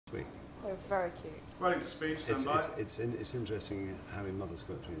Sweet. They're very cute. Running to speed, stand by. It's interesting having mothers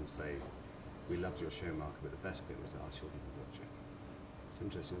come up to me and say, we loved your show, Mark, but the best bit was that our children would watch it. It's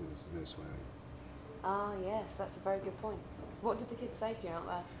interesting, there's no swearing. Ah, yes, that's a very good point. What did the kids say to you out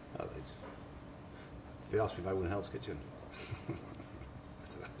there? Oh, they asked me if I won Hell's Kitchen. I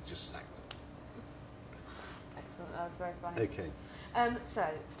said I would just sack them. Excellent, that was very funny. Okay. So,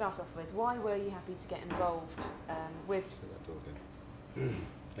 start off with, why were you happy to get involved with... Shut that door again.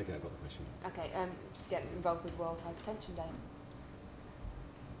 Okay, I've got the question. Okay, get involved with World Hypertension Day?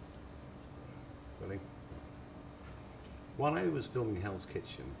 Really? While I was filming Hell's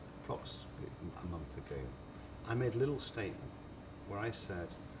Kitchen, approximately a month ago, I made a little statement where I said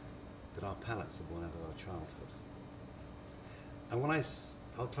that our palates are born out of our childhood. And when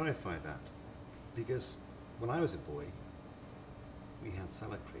I'll clarify that, because when I was a boy, we had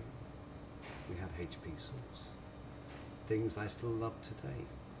salad cream, we had HP sauce, things I still love today.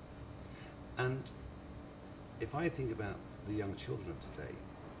 And if I think about the young children of today,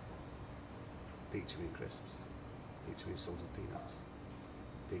 they eat too many crisps, they eat too many salted peanuts,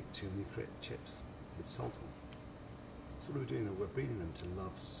 they eat too many chips with salt on. So what we're doing, we're breeding them to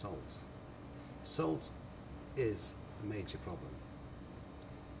love salt. Salt is a major problem.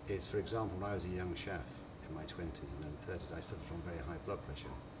 It's, for example, when I was a young chef in my 20s and then 30s, I suffered from very high blood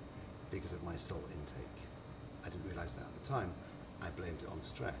pressure because of my salt intake. I didn't realise that at the time. I blamed it on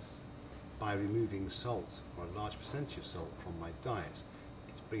stress. By removing salt, or a large percentage of salt from my diet,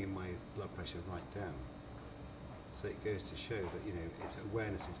 it's bringing my blood pressure right down. So it goes to show that, you know, its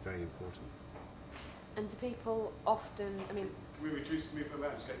awareness is very important. And do people often, I mean... Can we reduce the movement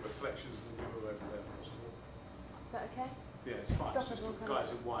around, just get reflections and the mirror over there if possible? Is that okay? Yeah, it's fine. Stop It's just it, the we'll guys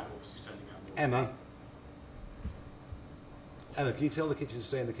in white obviously standing out more. Emma, can you tell the kitchen to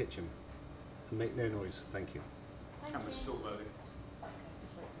stay in the kitchen and make no noise? Thank you. Thank Camera's you. still loading. Okay,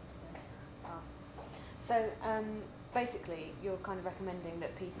 just wait for it to ask. So, basically, you're kind of recommending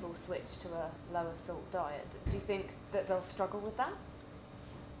that people switch to a lower salt diet. Do you think that they'll struggle with that?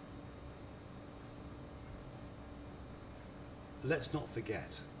 Let's not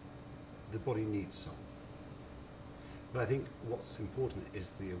forget, the body needs salt. But I think what's important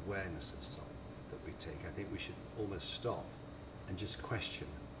is the awareness of salt that we take. I think we should almost stop and just question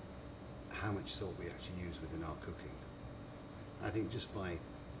how much salt we actually use within our cooking. I think just by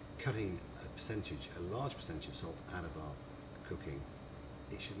cutting a large percentage of salt out of our cooking,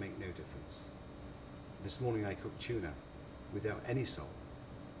 it should make no difference. This morning I cooked tuna without any salt,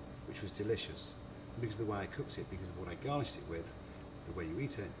 which was delicious. Because of the way I cooked it, because of what I garnished it with, the way you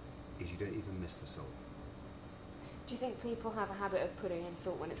eat it, is you don't even miss the salt. Do you think people have a habit of putting in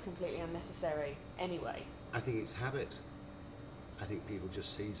salt when it's completely unnecessary anyway? I think it's habit. I think people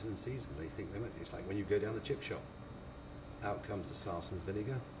just season and season. They think they might. It's like when you go down the chip shop. Out comes the Sarson's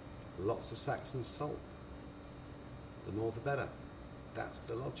vinegar, lots of Saxon's salt. The more the better. That's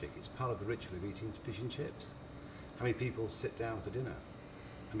the logic. It's part of the ritual of eating fish and chips. How many people sit down for dinner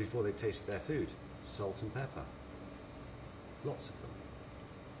and before they've tasted their food, salt and pepper? Lots of them.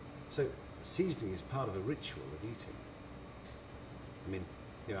 So seasoning is part of a ritual of eating. I mean,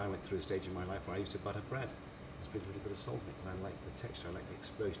 you know, I went through a stage in my life where I used to butter bread. There's a little bit of salt in it because I like the texture, I like the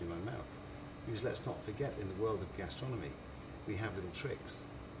explosion in my mouth. Because let's not forget, in the world of gastronomy, we have little tricks.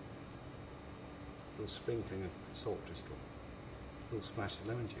 A little sprinkling of salt crystal, a little splash of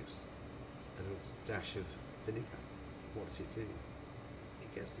lemon juice, a little dash of vinegar. What does it do?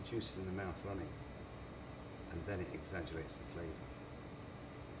 It gets the juices in the mouth running, and then it exaggerates the flavour.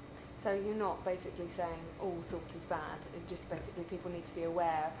 So you're not basically saying all salt is bad, it just basically people need to be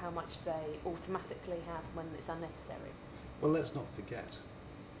aware of how much they automatically have when it's unnecessary. Well, let's not forget,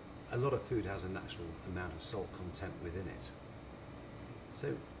 a lot of food has a natural amount of salt content within it. So,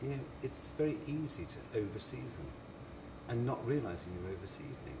 you know, it's very easy to over-season and not realising you're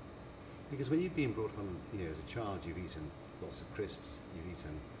over-seasoning. Because when you've been brought up on, you know, as a child, you've eaten lots of crisps, you've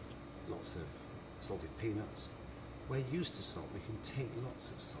eaten lots of salted peanuts. We're used to salt, we can take lots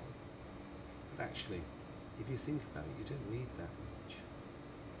of salt. But actually, if you think about it, you don't need that much.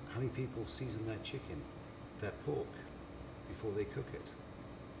 How many people season their chicken, their pork, before they cook it?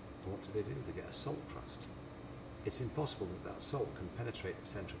 And what do? They get a salt crust. It's impossible that that salt can penetrate the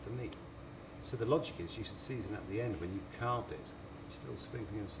centre of the meat. So the logic is you should season at the end when you've carved it, still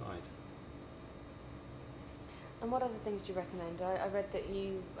sprinkling inside. And what other things do you recommend? I read that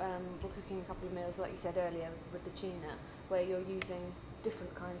you were cooking a couple of meals, like you said earlier, with the tuna, where you're using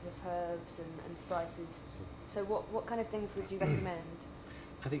different kinds of herbs and spices. So what kind of things would you recommend?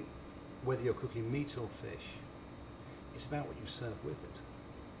 I think whether you're cooking meat or fish, it's about what you serve with it.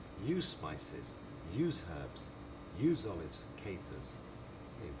 Use spices, use herbs, use olives, capers,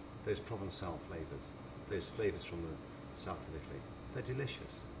 you know, those Provençal flavours, those flavours from the south of Italy, they're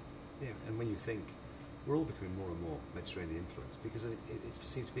delicious. Yeah, and when you think we're all becoming more and more Mediterranean influenced because it's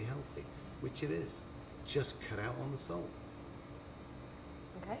perceived to be healthy, which it is. Just cut out on the salt.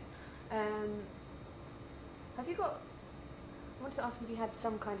 Okay. Have you got? I wanted to ask if you had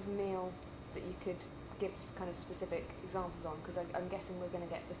some kind of meal that you could give kind of specific examples on, because I'm guessing we're going to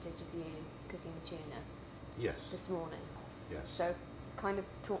get footage of you cooking the tuna Yes. this morning. Yes. So, kind of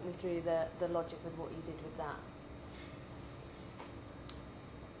talk me through the logic with what you did with that.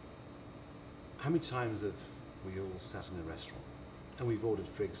 How many times have we all sat in a restaurant and we've ordered,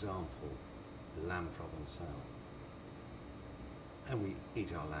 for example, lamb Provençal, and we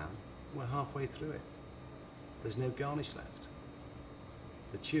eat our lamb, we're halfway through it. There's no garnish left.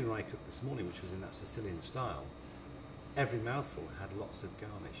 The tuna I cooked this morning, which was in that Sicilian style, every mouthful had lots of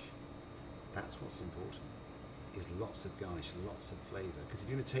garnish. That's what's important, is lots of garnish, lots of flavour. Because if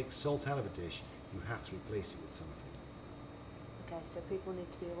you're going to take salt out of a dish, you have to replace it with something. Okay, so people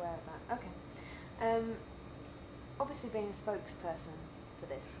need to be aware of that. Okay. Obviously, being a spokesperson for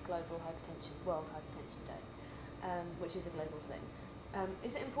this Global Hypertension, World Hypertension Day, which is a global thing,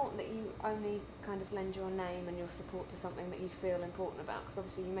 is it important that you only kind of lend your name and your support to something that you feel important about? Because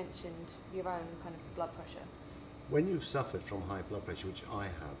obviously you mentioned your own kind of blood pressure. When you've suffered from high blood pressure, which I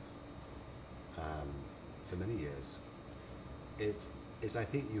have for many years, is I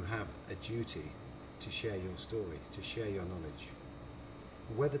think you have a duty to share your story, to share your knowledge.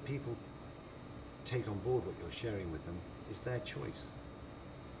 Whether people take on board what you're sharing with them is their choice.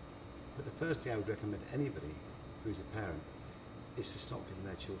 But the first thing I would recommend anybody who's a parent is to stop giving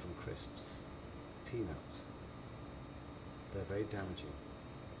their children crisps, peanuts. They're very damaging.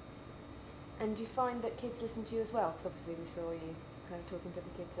 And do you find that kids listen to you as well? Because obviously we saw you kind of talking to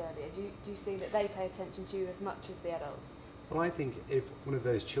the kids earlier. Do you see that they pay attention to you as much as the adults? Well, I think if one of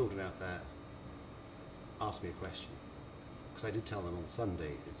those children out there asks me a question, because I did tell them on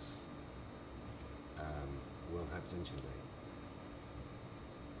Sunday it's World Hypertension Day,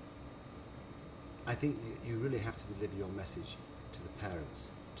 I think you really have to deliver your message to the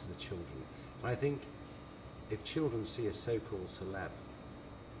parents, to the children. And I think if children see a so-called celeb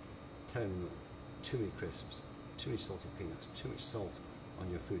telling them that too many crisps, too many salted peanuts, too much salt on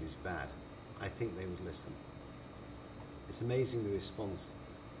your food is bad, I think they would listen. It's amazing the response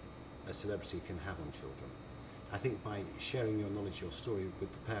a celebrity can have on children. I think by sharing your knowledge, your story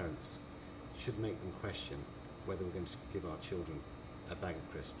with the parents should make them question whether we're going to give our children a bag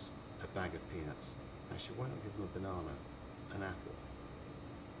of crisps, a bag of peanuts. Actually, why not give them a banana, an apple?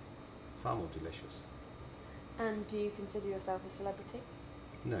 Far more delicious. And do you consider yourself a celebrity?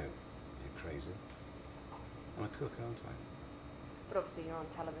 No, you're crazy. I'm a cook, aren't I? But obviously you're on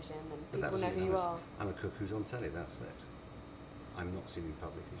television and But that people doesn't know who mean you are. I'm a cook who's on telly, that's it. I'm not seen in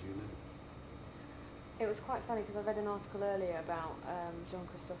public, as you know. It was quite funny because I read an article earlier about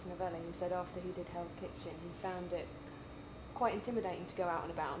Jean-Christophe Novelli, who said after he did Hell's Kitchen, he found it quite intimidating to go out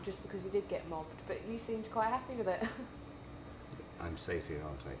and about just because he did get mobbed, but you seemed quite happy with it. I'm safe here,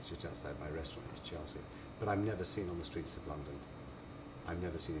 aren't I? It's just outside my restaurant, it's Chelsea. But I'm never seen on the streets of London. I'm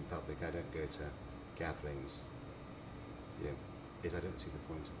never seen in public. I don't go to gatherings. I don't see the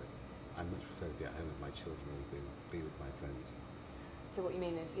point of it. I much prefer to be at home with my children or be with my friends. So what you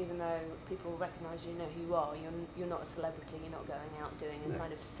mean is, even though people recognise you know who you are, you're not a celebrity, you're not going out doing a No.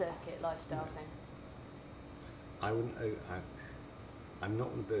 kind of circuit lifestyle No. thing. I'm not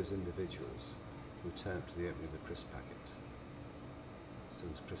one of those individuals who turn up to the opening of a crisp packet,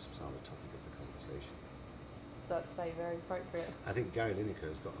 since crisps are the topic of the conversation. So I'd say very appropriate. I think Gary Lineker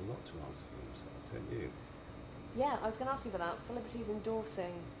has got a lot to answer for himself, don't you? Yeah, I was going to ask you about that. Celebrities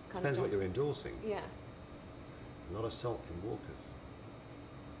endorsing kind Depends of... what you're endorsing. Yeah, A lot of salt in Walkers.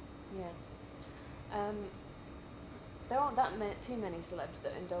 yeah. There aren't that too many celebs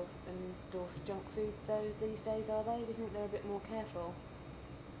that endorse junk food though these days, are they? Do you think they're a bit more careful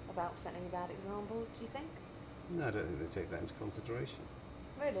about setting a bad example, do you think? No, I don't think they take that into consideration.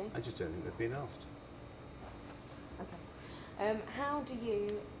 Really? I just don't think they've been asked. Okay. How do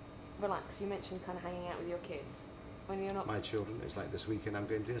you relax? You mentioned kind of hanging out with your kids when you're not... My children, it's like this weekend I'm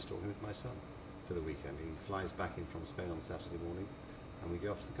going deer stalking with my son for the weekend. He flies back in from Spain on Saturday morning and we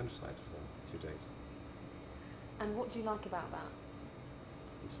go off to the countryside for 2 days. And what do you like about that?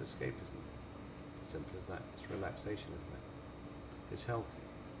 It's escapism. Simple as that. It's relaxation, isn't it? It's healthy.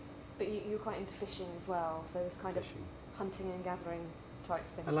 But you're quite into fishing as well, so this kind Fishing. of hunting and gathering type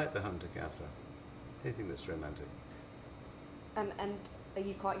thing. I like the hunter-gatherer. Anything that's romantic. And are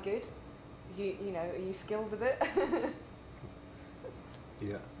you quite good? You know, are you skilled a bit?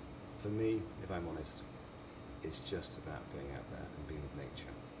 Yeah, for me, if I'm honest, it's just about going out there and being with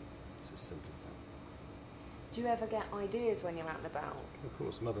nature. Do you ever get ideas when you're out and about? Of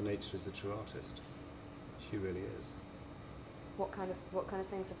course, Mother Nature is the true artist. She really is. What kind of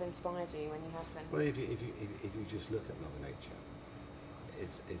things have inspired you when you have been? Well, if you just look at Mother Nature,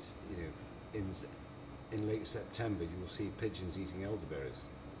 it's you know, in late September you will see pigeons eating elderberries.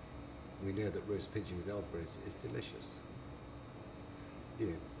 We know that roast pigeon with elderberries is delicious. You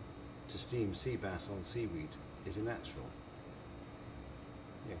know, to steam sea bass on seaweed is a natural.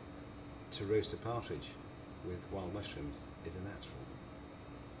 Yeah. To roast a partridge with wild mushrooms is a natural.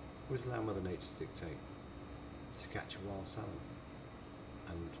 Always allow Mother Nature to dictate. To catch a wild salmon,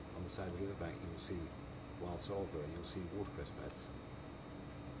 and on the side of the riverbank you'll see wild sorghum, you'll see watercress beds.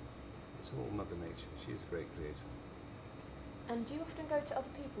 It's all Mother Nature. She's a great creator. And do you often go to other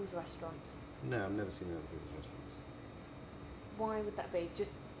people's restaurants? No, I've never seen other people's restaurants. Why would that be?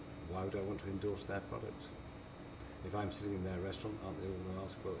 Just Why would I want to endorse their product? If I'm sitting in their restaurant, aren't they all going to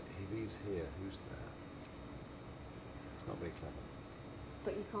ask, well, if he's here, who's there? It's not very clever.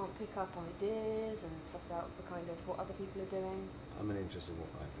 but you can't pick up ideas and suss out the kind of what other people are doing. I'm interested in what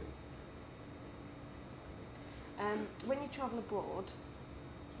I do. When you travel abroad,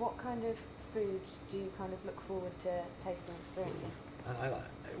 what kind of food do you kind of look forward to tasting, experiencing?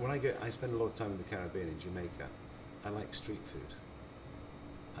 I spend a lot of time in the Caribbean, in Jamaica. I like street food.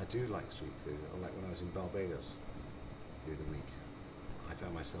 I do like street food. Like when I was in Barbados the other week, I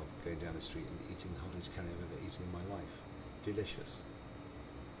found myself going down the street and eating the hottest curry I've ever eaten in my life. Delicious.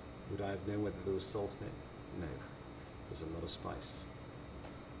 Would I have known whether there was salt in it? No. There's a lot of spice.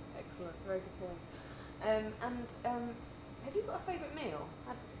 Excellent, very good point. Have you got a favourite meal?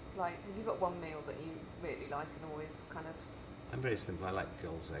 Have you got one meal that you really like and always kind of... I'm very simple. I like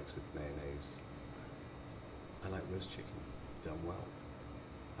gull's eggs with mayonnaise. I like roast chicken, done well.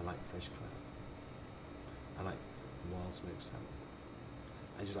 I like fresh crab. I like wild smoked salmon.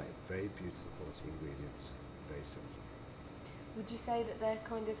 I just like very beautiful quality ingredients, very simple. Would you say that they're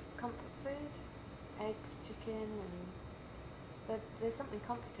kind of comfort food? Eggs, chicken, and there's something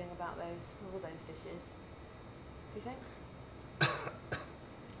comforting about all those dishes. Do you think?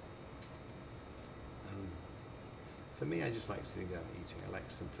 For me, I just like sitting down and eating. I like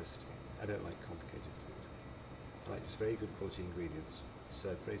simplicity. I don't like complicated food. I like just very good quality ingredients,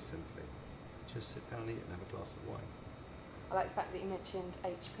 served very simply. Just sit down and eat and have a glass of wine. I like the fact that you mentioned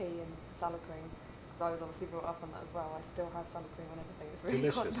HP and salad cream, because I was obviously brought up on that as well. I still have salad cream on everything. It's really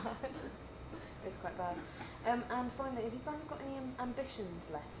Delicious. quite bad. It's quite bad. And finally, have you kind of got any ambitions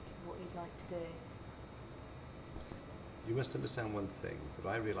left of what you'd like to do? You must understand one thing, that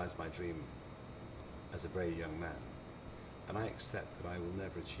I realised my dream as a very young man, and I accept that I will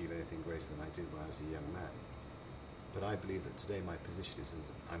never achieve anything greater than I did when I was a young man. But I believe that today my position is as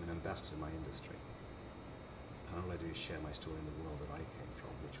I'm an ambassador in my industry. And all I do is share my story in the world that I came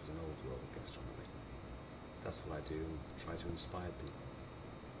from, which was an old world of gastronomy. That's what I do, and try to inspire people.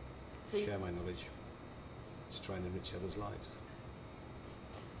 So Share my knowledge, to try and enrich others' lives.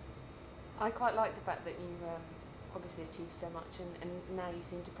 I quite like the fact that you obviously achieved so much, and now you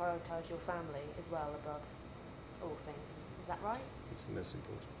seem to prioritise your family as well above all things. Is that right? It's the most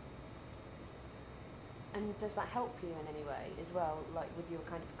important. And does that help you in any way as well, like with your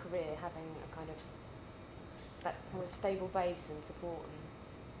kind of career, having a kind of that kind of stable base and support? And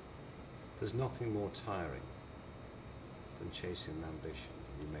There's nothing more tiring than chasing an ambition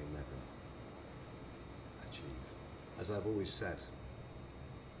you may never achieve. As I've always said,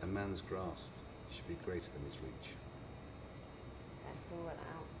 a man's grasp should be greater than his reach. okay, we'll work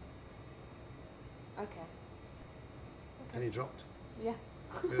that out. Okay. Penny dropped? Yeah.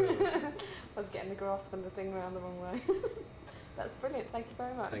 Good. I was getting the grasp and the thing around the wrong way. That's brilliant. Thank you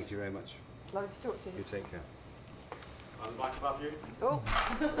very much. Thank you very much. It's lovely to talk to You you. take care. And back above you. Oh.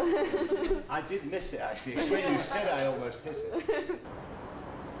 I did miss it actually. When you said it, I almost hit it.